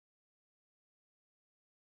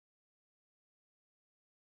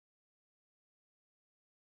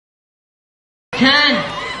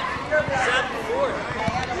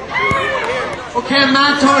Okay,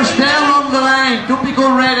 mentors, stay along the line. Don't be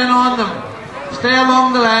going right in on them. Stay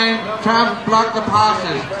along the line. Try and block the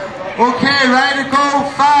passes. Okay, ready to go.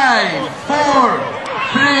 5, 4,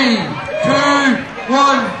 3, 2,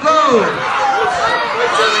 1, go.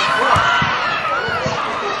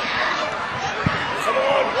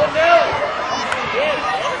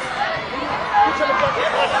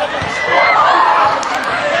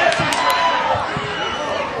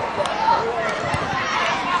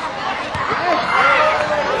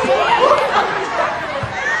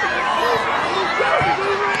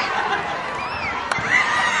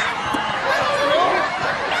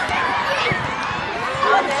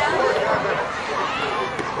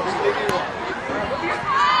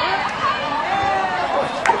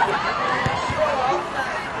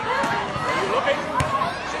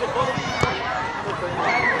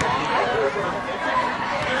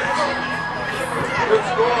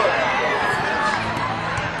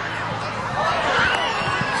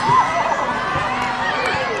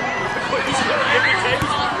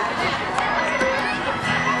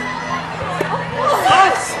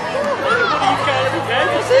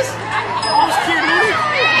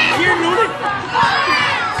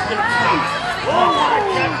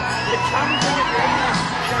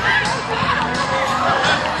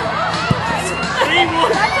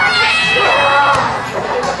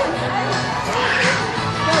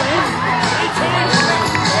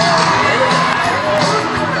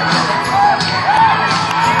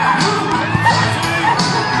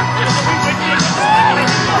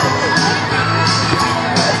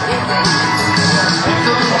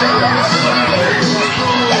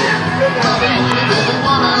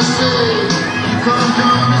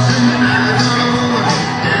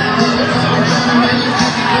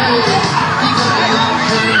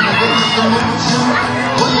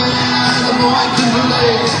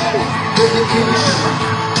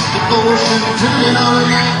 Turning all the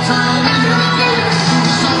nighttime into the day. Do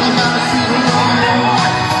the song about the freedom of the war.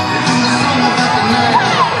 Do the song about the night.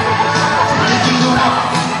 Let me do the walk.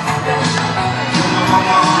 Do the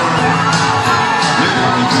walk. Let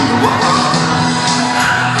me do the walk.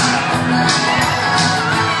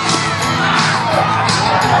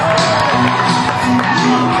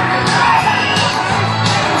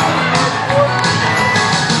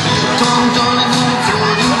 Tom Johnny gonna tell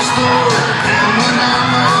you the story. And when I'm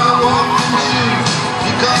walking shoes,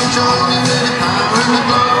 you come join me with the power and the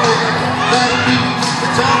glory. Let it be the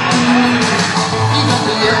talking news. You got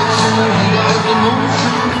the action, you got the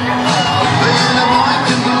motion. And a boy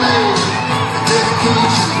can play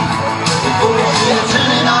dedication, devotion,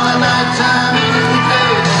 turning all the nighttime into the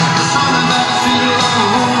day. The song about the feel of the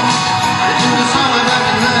home. They do the song about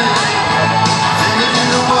the night. And they do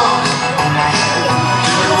the walk.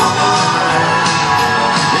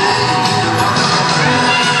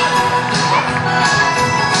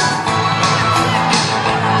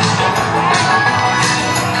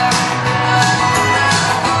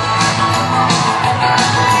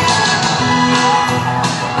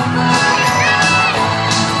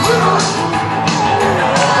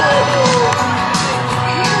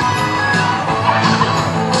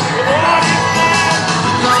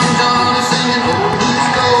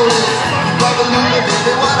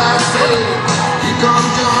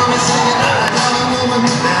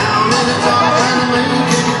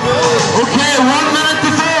 Okay, 1 minute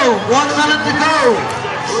to go. 1 minute to go.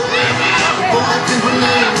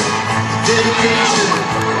 Dedication,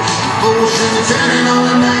 devotion, turning all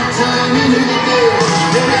the nighttime into the day.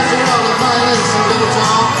 And after all the violence and the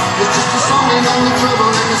talk, it's just a song and all the trouble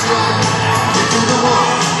and the strife. You do the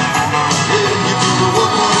walk, yeah, you do the walk.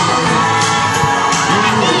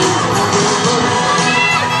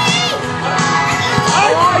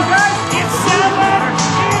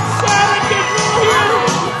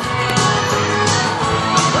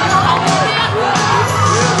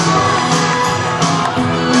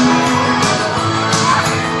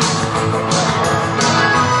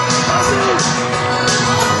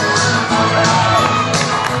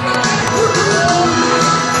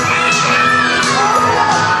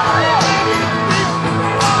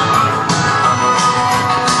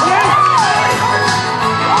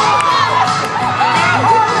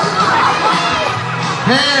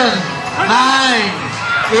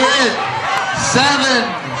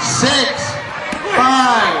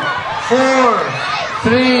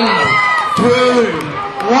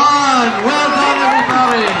 Well done,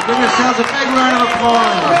 everybody. Give yourselves a big round of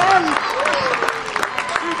applause.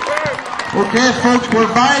 Okay, folks,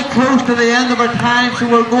 we're very close to the end of our time, so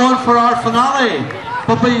we're going for our finale.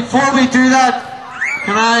 But before we do that,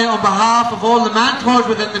 can I, on behalf of all the mentors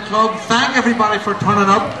within the club, thank everybody for turning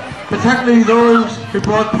up, particularly those who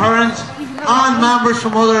brought parents and members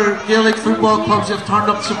from other Gaelic football clubs who have turned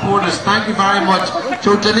up to support us. Thank you very much.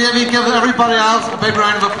 So Glenavy, give everybody else a big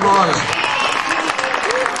round of applause.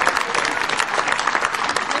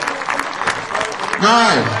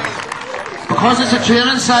 Now, because it's a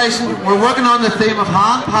training session, we're working on the theme of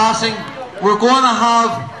hand passing. We're going to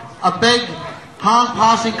have a big hand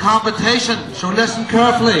passing competition, so listen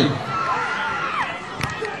carefully.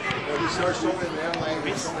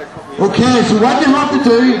 Okay, so what you have to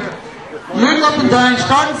do, look up and down,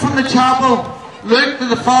 starting from the chapel, look to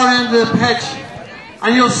the far end of the pitch,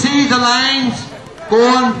 and you'll see the lines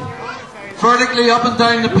going vertically up and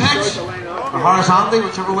down the pitch, or horizontally,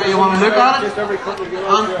 whichever way you want to look at it.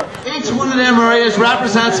 And each one of them areas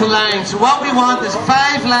represents a line. So what we want is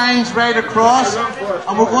 5 lines right across,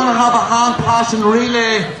 and we're going to have a hand passing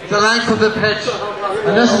relay the length of the pitch.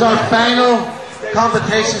 And this is our final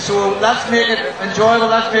competition, so let's make it enjoyable,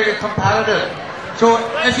 let's make it competitive. So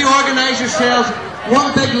if you organise yourselves,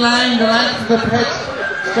 one big line, the length of the pitch,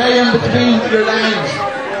 stay in between your lines.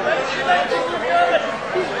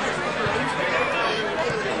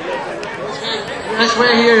 This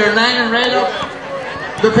way here, you're lining right up.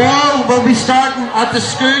 The ball will be starting at the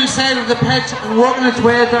school side of the pitch and working its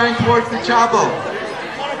way down towards the chapel.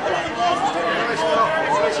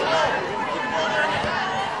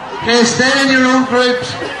 Okay, stay in your own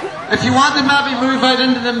groups. If you want to maybe move out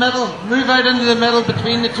into the middle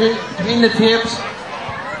between the tapes.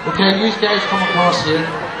 Okay, you guys come across here.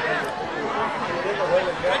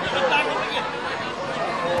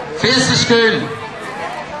 Face the school.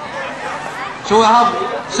 So we have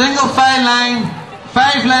single file line,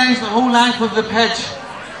 5 lines the whole length of the pitch.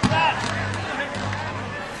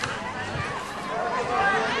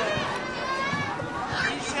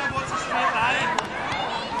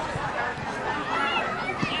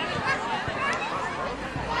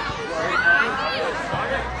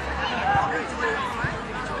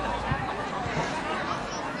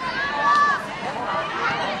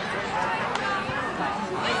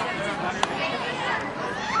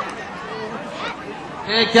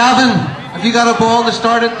 Hey Gavin, have you got a ball to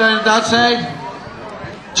start it down that side?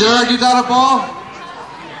 Jared, you got a ball?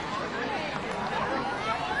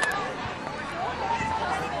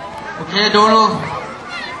 Okay, Donald.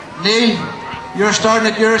 Neil, you're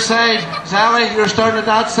starting at your side. Zally, you're starting at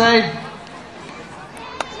that side.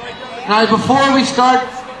 Now before we start,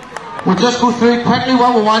 we'll just go through quickly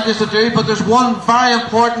what we want us to do, but there's one very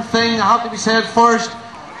important thing that has to be said first.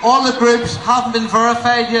 All the groups haven't been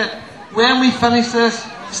verified yet. When we finish this,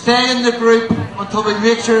 stay in the group until we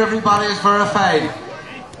make sure everybody is verified.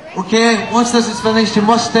 Okay, once this is finished, you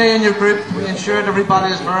must stay in your group to ensure that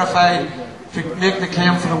everybody is verified to make the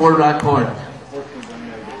claim for the world record.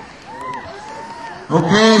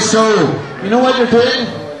 Okay, so, you know what you're doing?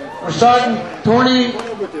 We're starting Tony,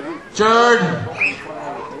 Jared,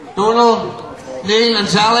 Donald, Neil and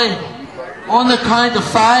Sally. On the count of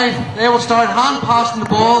 5, they will start hand passing the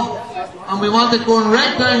ball. And we want it going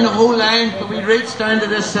right down the whole line till we reach down to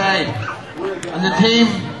this side. And the team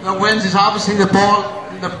that wins is obviously the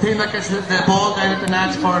team that gets the ball down at the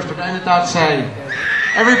nets first, or down at that side.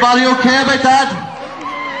 Everybody okay about that?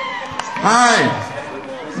 Alright.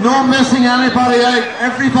 No missing anybody out.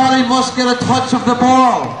 Everybody must get a touch of the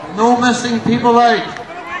ball. No missing people out.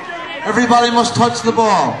 Everybody must touch the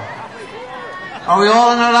ball. Are we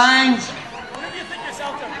all in our lines?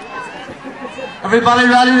 Everybody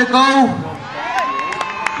ready to go?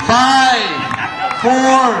 5, 4,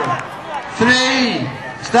 3,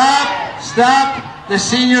 stop. The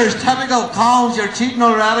seniors, typical Collins, you're cheating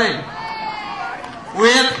already.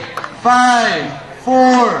 Wait, 5,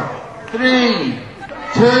 4, 3,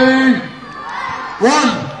 2,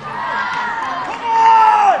 1.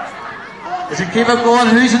 Does it keep it going?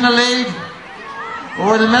 Who's in the lead?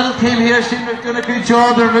 Oh, the middle team here seem to be doing a good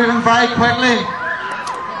job. They're moving very quickly.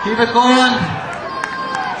 Keep it going.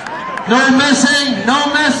 No missing.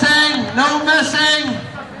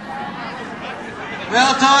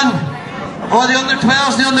 Well done. Oh, the under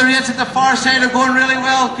 12s and the under 8s at the far side are going really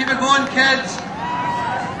well. Keep it going, kids.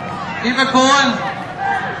 Keep it going.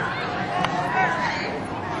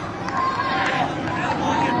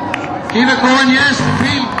 Keep it going, yes.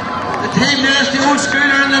 The team nearest the old school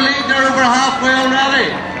are in the lead. They're over halfway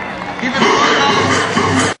already. Keep it going.